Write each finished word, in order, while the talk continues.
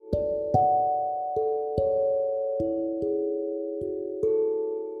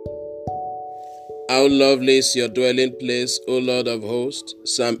How lovely is your dwelling place, O Lord of hosts.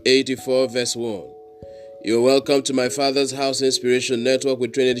 Psalm 84 verse 1. You're welcome to my Father's House Inspiration Network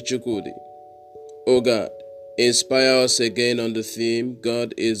with Trinity Chukwudi. O God, inspire us again on the theme,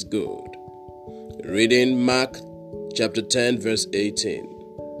 God is good. Reading Mark chapter 10 verse 18.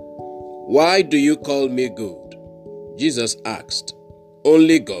 Why do you call me good? Jesus asked.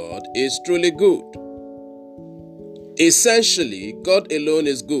 Only God is truly good. Essentially, God alone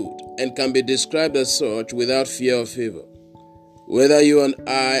is good and can be described as such without fear of favor. Whether you and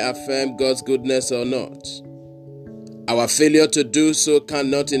I affirm God's goodness or not, our failure to do so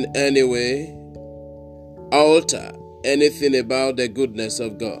cannot in any way alter anything about the goodness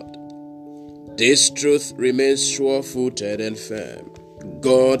of God. This truth remains sure-footed and firm.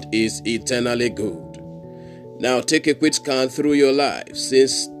 God is eternally good. Now take a quick scan through your life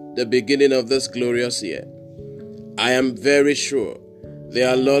since the beginning of this glorious year. I am very sure there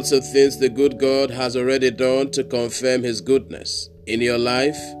are lots of things the good God has already done to confirm His goodness in your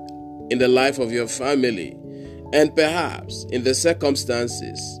life, in the life of your family, and perhaps in the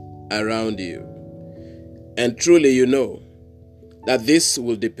circumstances around you. And truly you know that this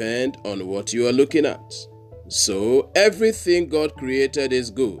will depend on what you are looking at. So everything God created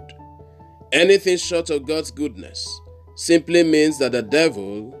is good. Anything short of God's goodness simply means that the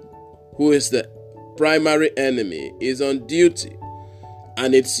devil, who is the primary enemy, is on duty,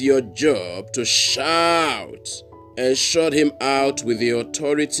 and it's your job to shout and shut him out with the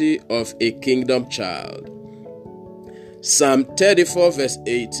authority of a kingdom child. Psalm 34 verse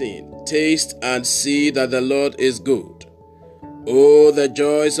 18. Taste and see that the Lord is good. Oh, the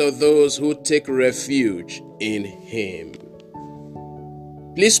joys of those who take refuge in Him.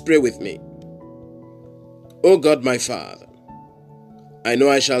 Please pray with me. O God, my Father, I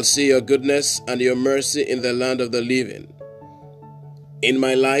know I shall see your goodness and your mercy in the land of the living, in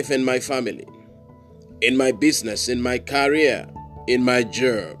my life and my family, in my business, in my career, in my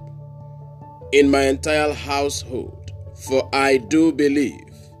job, in my entire household. For I do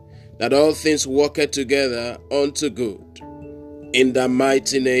believe that all things work together unto good. In the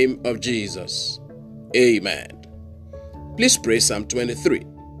mighty name of Jesus. Amen. Please pray Psalm 23.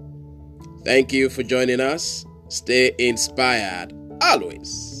 Thank you for joining us. Stay inspired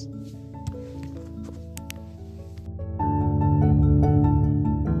always.